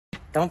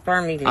Don't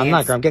burn me, Lance. I'm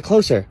not, Graham. Get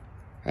closer.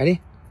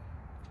 Ready?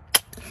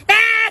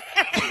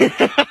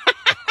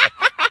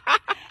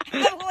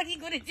 What are you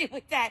gonna do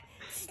with that?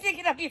 Stick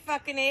it up your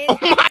fucking ass. Oh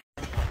my.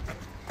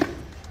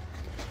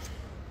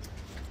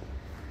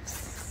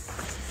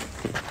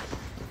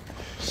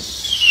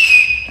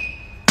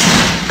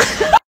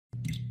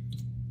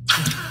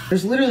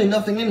 There's literally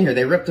nothing in here.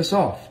 They ripped us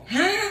off.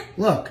 Huh?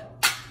 Look.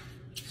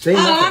 Say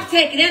nothing. I'm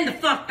taking them the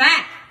fuck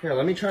back. Here,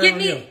 let me try it on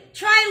you.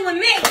 Try it with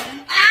me.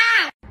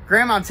 Ah!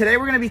 Grandma, today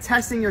we're gonna be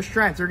testing your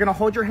strength. You're gonna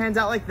hold your hands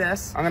out like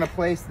this. I'm gonna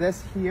place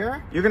this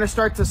here. You're gonna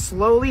start to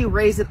slowly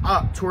raise it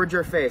up towards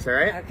your face, all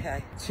right?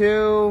 Okay.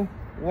 2,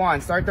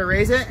 1. Start to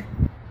raise it.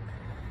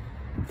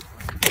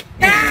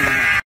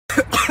 Ah!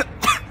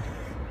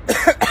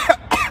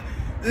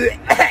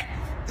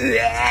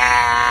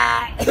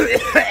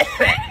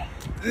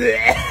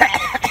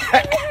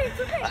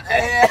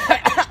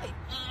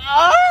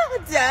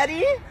 Oh,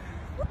 Daddy.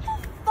 What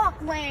the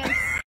fuck, Lance?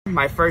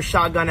 My first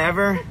shotgun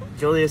ever.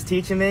 Julia's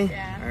teaching me.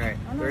 Yeah. All right.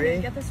 I'm not 3,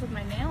 gonna get this with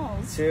my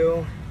nails.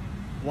 2,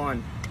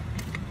 1.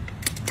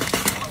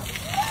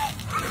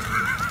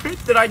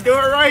 Did I do it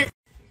right?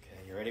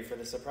 Okay, you ready for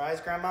the surprise,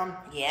 Grandma?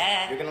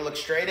 Yeah. You're gonna look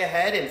straight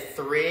ahead in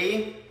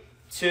 3,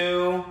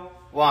 2,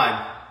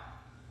 1.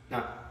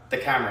 No, the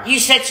camera. You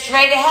said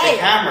straight ahead. The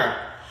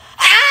camera.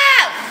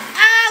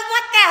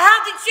 What the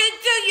hell did you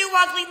do, you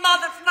ugly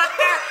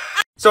motherfucker?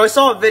 So I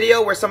saw a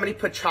video where somebody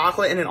put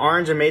chocolate in an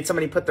orange and made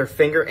somebody put their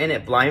finger in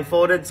it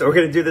blindfolded. So we're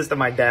gonna do this to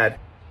my dad.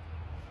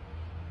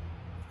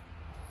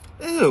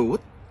 Ew,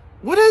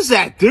 what is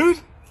that, dude?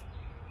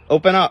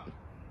 Open up.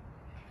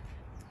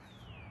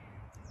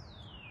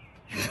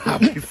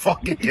 Are you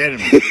fucking kidding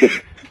me?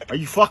 Are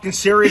you fucking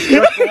serious? All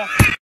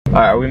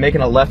right, are we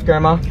making a left,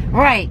 Grandma?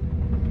 Right.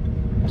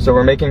 So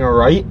we're making a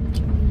right?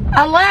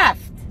 A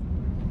left.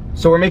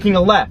 So we're making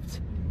a left.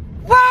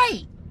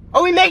 Right.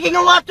 Are we making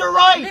a left or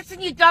right? Listen,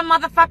 you dumb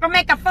motherfucker,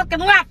 make a fucking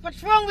left.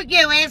 What's wrong with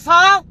you,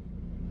 asshole?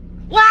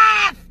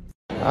 Left!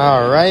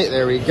 All right,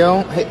 there we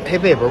go. Hey,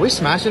 babe, are we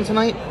smashing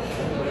tonight?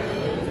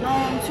 No,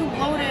 I'm too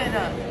loaded.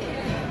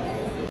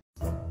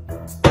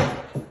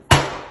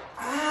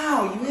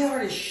 Ow, you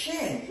hard as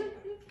shit.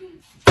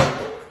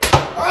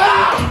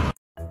 Ah!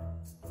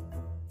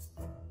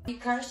 You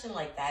cursing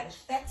like that?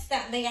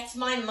 That's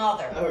my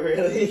mother. Oh,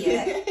 really?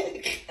 Yeah.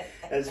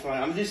 That's fine.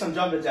 I'm gonna do some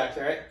jumping jacks,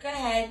 all right? Go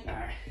ahead. All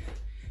right.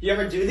 You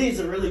ever do these?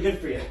 They're really good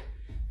for you.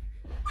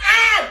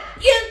 Ow!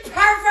 You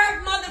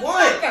pervert motherfucker!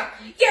 What?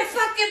 Your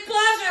fucking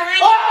claws are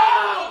hanging.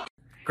 Oh!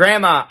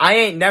 Grandma, I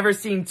ain't never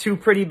seen 2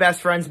 pretty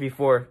best friends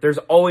before. There's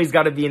always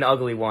got to be an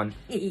ugly one.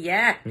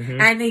 Yeah,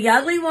 and the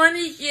ugly one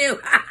is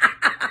you.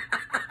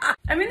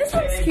 I mean, this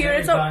one's cute.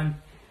 It's a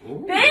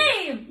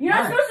babe. You're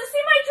not supposed to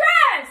see my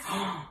dress.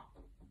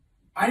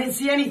 I didn't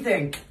see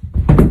anything.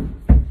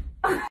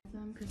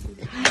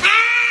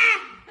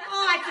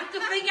 Oh, I took the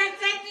thing I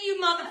said to you,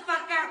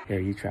 motherfucker. Here,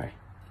 you try.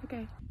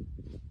 Okay.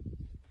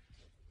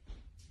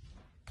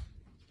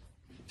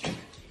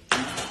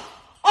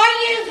 Are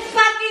you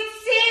fucking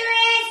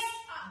serious?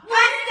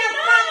 What the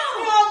fuck's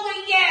wrong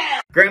with you?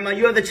 Grandma,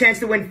 you have the chance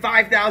to win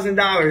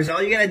 $5,000.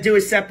 All you gotta do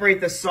is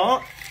separate the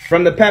salt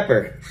from the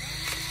pepper.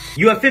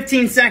 You have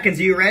 15 seconds.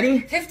 Are you ready?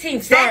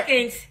 15 Start.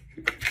 seconds?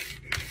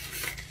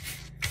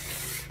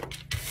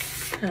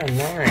 Oh,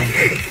 my.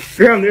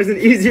 Grandma, there's an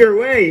easier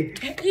way.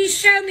 You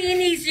show me an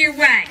easier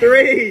way.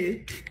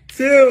 3,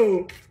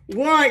 2,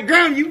 1.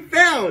 Grandma, you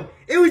failed.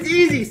 It was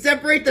easy.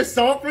 Separate the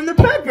salt from the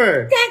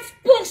pepper. That's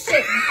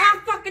bullshit.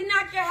 I'll fucking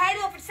knock your head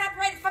off and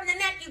separate it from the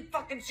neck, you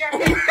fucking jerk.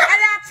 And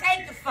I'll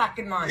take the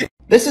fucking money.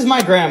 This is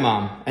my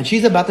grandma, and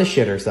she's about to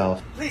shit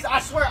herself. Please,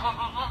 I swear,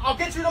 I'll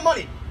get you the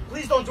money.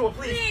 Please don't do it,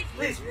 please.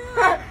 Please.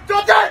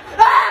 Don't do it!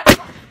 Ah!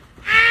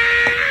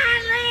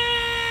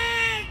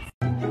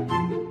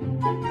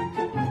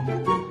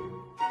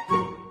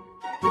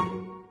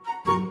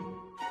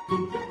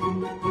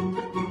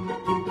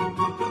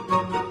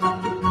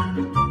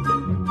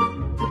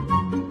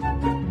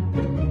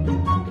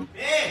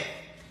 Hey!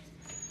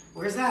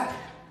 Where's that?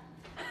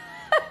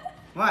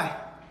 Why?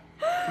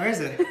 Where is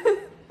it? Did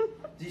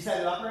you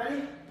set it up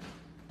already?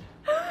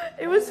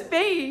 It was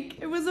fake.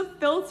 It was a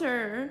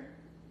filter.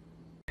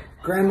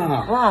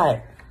 Grandma.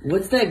 What?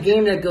 What's that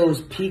game that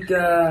goes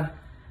Pika?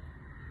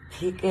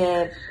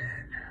 Peekaboo.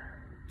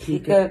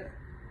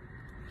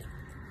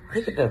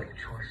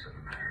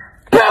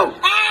 Boom!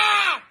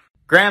 Ah!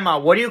 Grandma,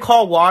 what do you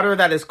call water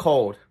that is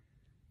cold?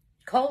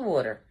 Cold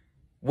water.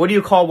 What do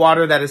you call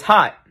water that is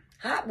hot?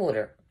 Hot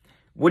water.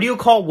 What do you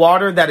call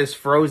water that is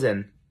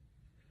frozen?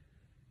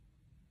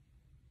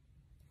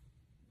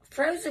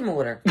 Frozen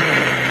water.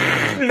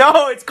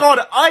 No, it's called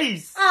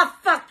ice. Oh,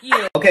 fuck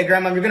you. Okay,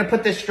 Grandma, you're going to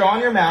put this straw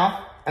in your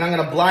mouth, and I'm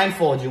going to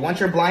blindfold you. Once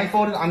you're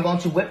blindfolded, I'm going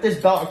to whip this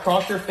belt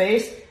across your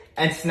face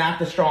and snap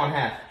the straw in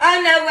half.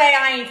 Oh, no way,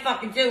 I ain't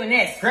fucking doing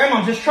this.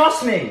 Grandma, just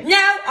trust me.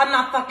 No, I'm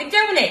not fucking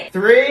doing it.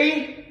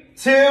 3,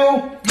 2,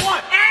 1.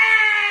 Ah!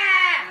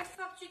 How the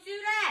fuck did you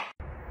do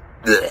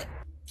that?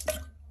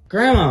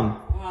 Grandma,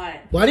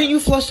 What? why didn't you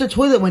flush the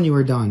toilet when you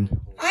were done?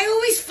 I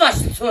always fuck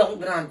flush the toilet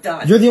when I'm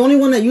done. You're the only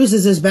one that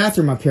uses this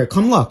bathroom up here.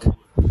 Come look.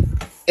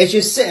 It's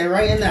just sitting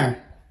right in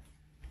there.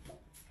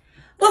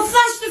 Well,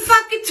 flush the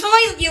fucking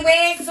toilet, you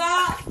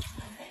asshole!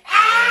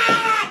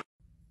 Ah!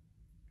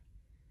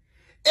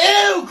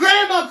 Ew,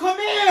 Grandma, come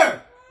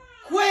here!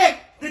 Quick!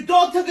 The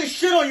dog took a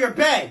shit on your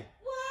bed.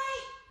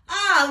 What?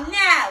 Oh,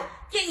 no.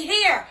 Get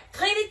here.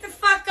 Clean it the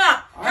fuck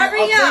up. Right,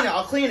 Hurry up.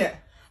 I'll clean it.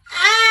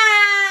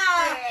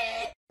 Ah!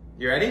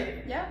 You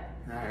ready? Yeah.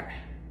 Alright.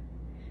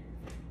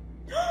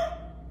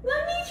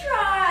 Let me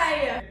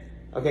try.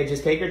 Okay,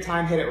 just take your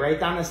time, hit it right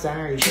down the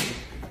center.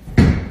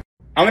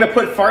 I'm gonna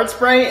put fart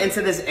spray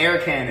into this air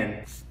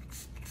cannon.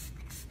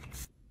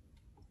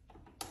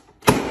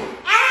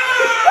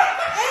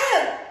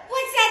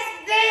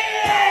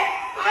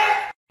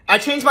 I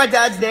changed my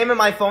dad's name in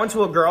my phone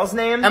to a girl's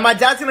name, and my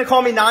dad's gonna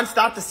call me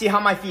nonstop to see how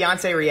my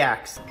fiance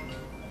reacts.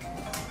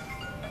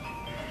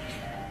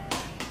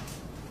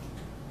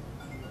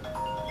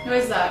 Who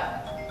is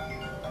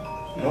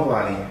that?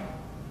 Nobody.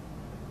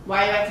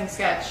 Why are you acting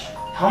sketch?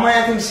 How am I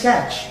acting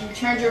sketch? You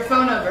turned your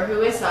phone over.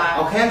 Who is that?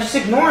 Okay, I'm just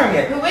ignoring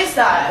it. Who is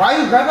that? Why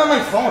are you grabbing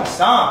my phone?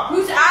 Stop.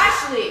 Who's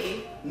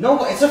Ashley?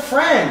 No, it's a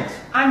friend.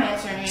 I'm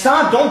answering you.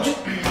 Stop, don't just...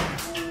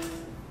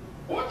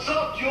 What's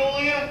up,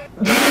 Julia?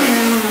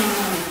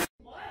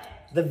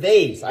 The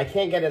vase, I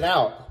can't get it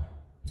out.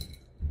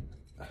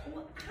 How'd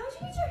you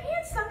get your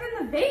hand stuck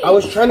in the vase? I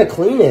was trying to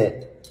clean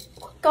it.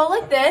 Go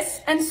like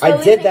this and slowly I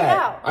did take that. it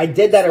out. I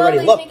did that Slowly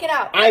already. Look, take it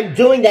out. I'm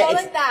doing that. Go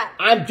It's, like that.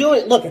 I'm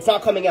doing. Look, it's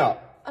not coming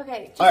out.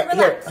 Okay, just All right,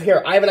 relax.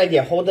 here. I have an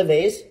idea. Hold the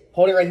vase.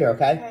 Hold it right here,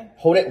 okay? Okay.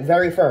 Hold it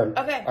very firm.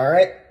 Okay. All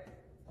right.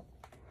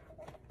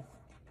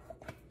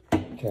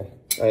 Okay.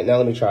 All right. Now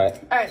let me try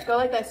it. All right, go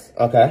like this.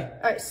 Okay.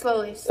 All right,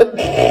 slowly,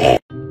 slowly.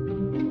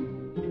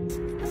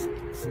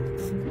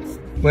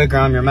 Wait,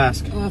 Graham, your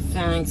mask. Oh,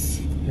 thanks.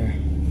 Here.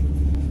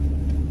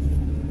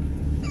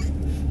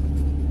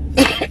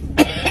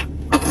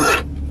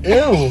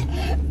 Ew.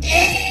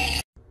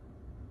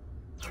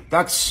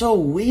 That's so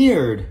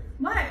weird.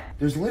 What?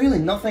 There's literally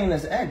nothing in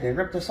this egg. They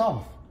ripped this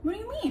off. What do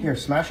you mean? Here,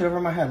 smash it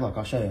over my head. Look,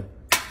 I'll show you.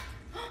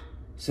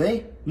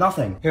 See?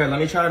 Nothing. Here, let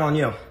me try it on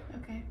you.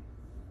 Okay.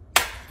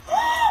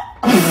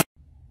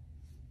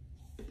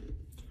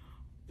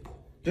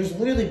 There's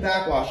literally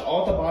backwash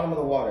all at the bottom of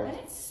the water. I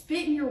didn't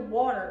spit in your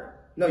water.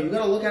 No, you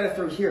gotta look at it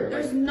through here.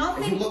 There's like,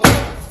 nothing. If you look...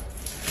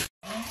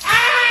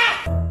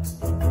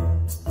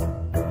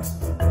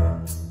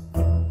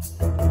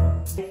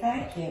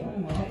 Thank you. Oh,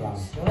 my God.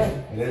 Good.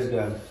 It is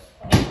good.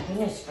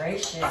 Goodness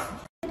gracious.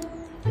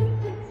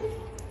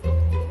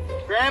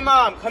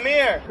 Grandma, come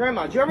here.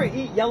 Grandma, did you ever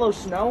eat yellow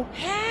snow?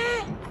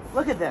 Huh?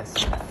 Look at this.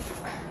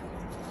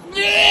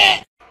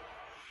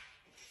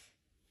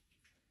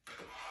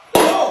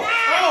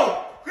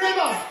 Oh!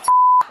 Grandma!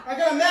 I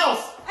got a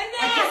mouse!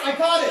 I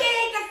caught it!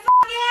 Get the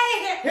fuck out of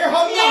here! Here,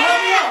 help me out,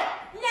 help me out!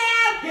 No!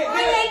 I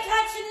ain't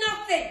touching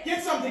nothing!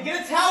 Get something,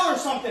 get a towel or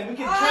something. We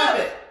can trap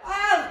it.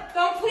 Oh,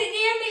 don't put it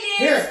near me,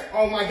 Liz. Here.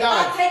 Oh my I'll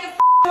God. take a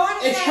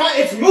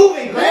It's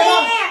moving,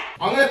 Grandma. Yeah.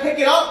 I'm gonna pick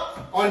it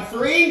up on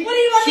 3, What do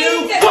you want 2,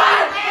 me to do?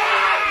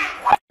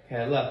 1.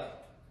 Okay, look.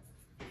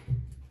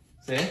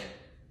 See?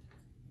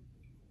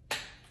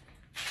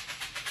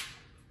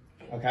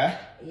 Okay.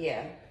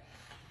 Yeah.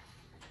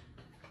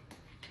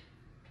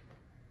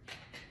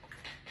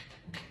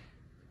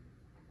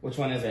 Which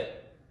one is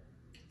it?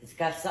 It's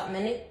got something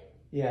in it?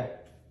 Yeah.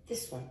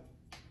 This one.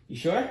 You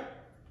sure?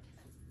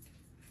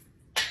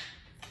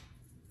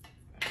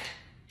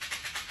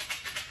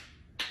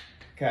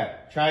 Okay,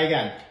 try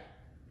again.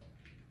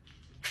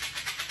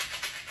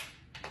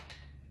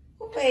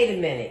 Well, wait a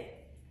minute.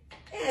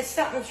 Yeah,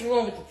 something's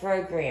wrong with the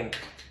program.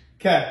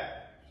 Okay.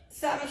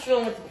 Something's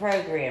wrong with the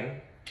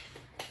program.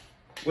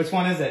 Which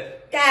one is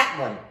it? That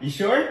one. You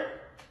sure?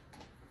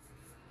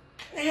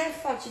 Now, how the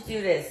fuck you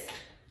do this?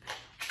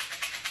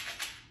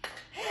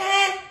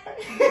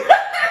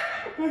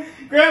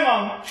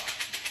 Grandma!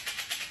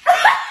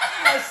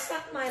 I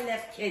suck my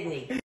left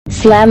kidney.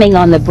 Slamming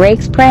on the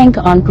brakes prank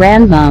on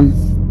Grandmom.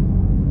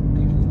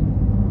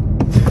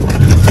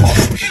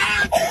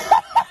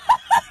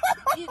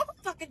 You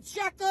fucking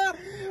jacker!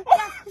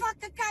 That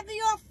fucking got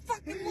me all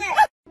fucking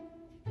wet!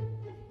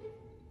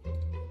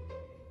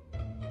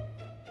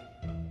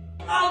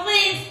 Oh,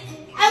 Liz!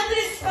 Open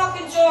this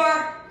fucking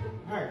door!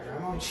 Alright,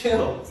 Grandma,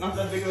 chill. It's not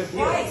that big of a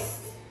deal. Christ!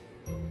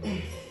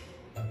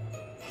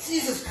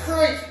 Jesus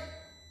Christ!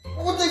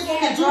 What would they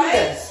fucking do right?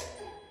 this?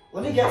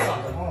 Let me get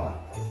something, hold on.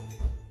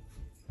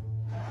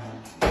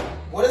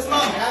 What does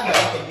Mom have that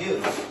I can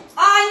use?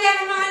 Oh,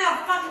 never mind,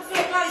 I'll fucking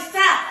fit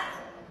myself!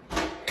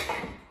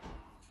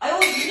 I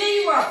always knew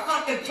you were a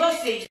fucking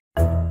pussy!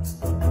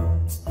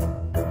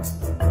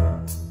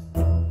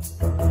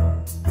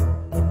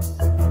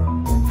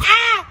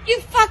 Ah! You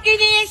fucking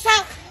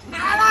asshole!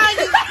 Ah,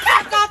 you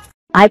fuck up!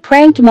 I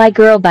pranked my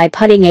girl by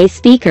putting a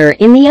speaker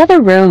in the other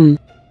room.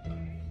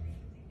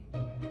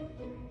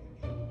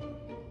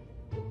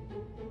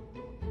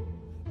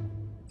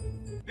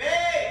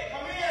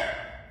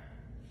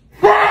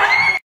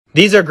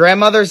 These are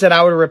grandmothers that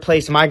I would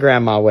replace my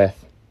grandma with.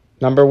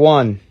 Number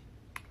 1,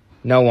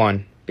 No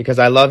one. Because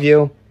I love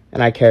you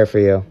and I care for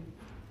you.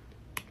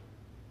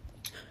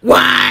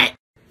 What?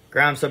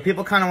 Graham, so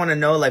people kind of want to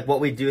know, like, what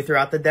we do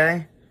throughout the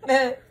day.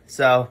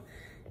 So,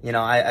 you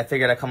know, I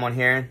figured I'd come on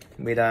here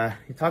and we'd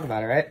talk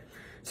about it, right?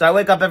 So I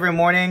wake up every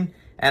morning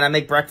and I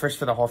make breakfast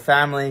for the whole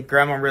family.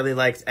 Grandma really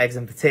likes eggs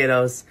and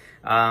potatoes.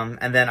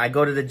 And then I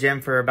go to the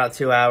gym for about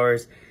 2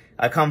 hours.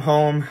 I come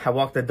home, I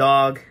walk the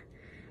dog.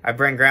 I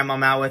bring Grandma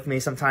out with me.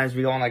 Sometimes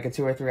we go on like a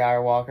 2 or 3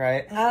 hour walk,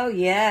 right? Oh,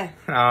 yeah.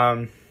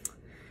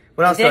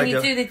 What else do I do?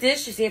 Then you do the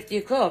dishes after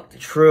you cooked.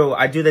 True.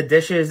 I do the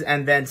dishes,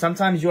 and then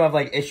sometimes you have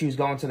like issues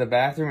going to the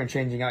bathroom and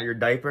changing out your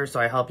diaper, so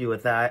I help you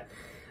with that.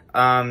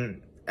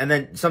 And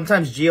then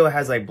sometimes Gio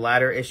has like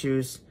bladder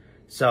issues,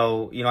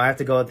 so, you know, I have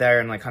to go there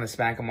and like kind of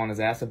spank him on his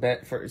ass a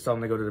bit for so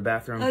him to go to the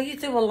bathroom. Oh, you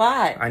do a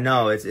lot. I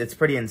know. It's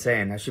pretty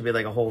insane. I should be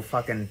like a whole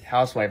fucking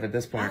housewife at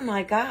this point. Oh,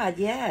 my God,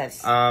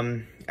 yes.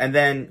 And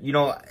then, you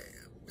know,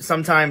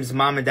 sometimes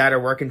Mom and Dad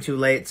are working too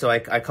late, so I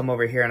come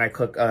over here and I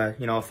cook,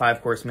 you know, a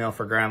 5-course meal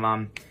for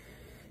Grandma.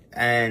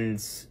 And,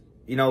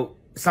 you know,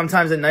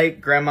 sometimes at night,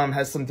 Grandma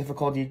has some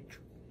difficulty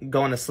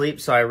going to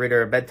sleep, so I read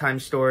her a bedtime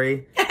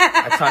story.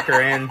 I tuck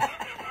her in.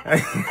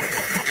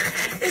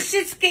 This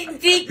shit's getting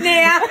deep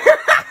now.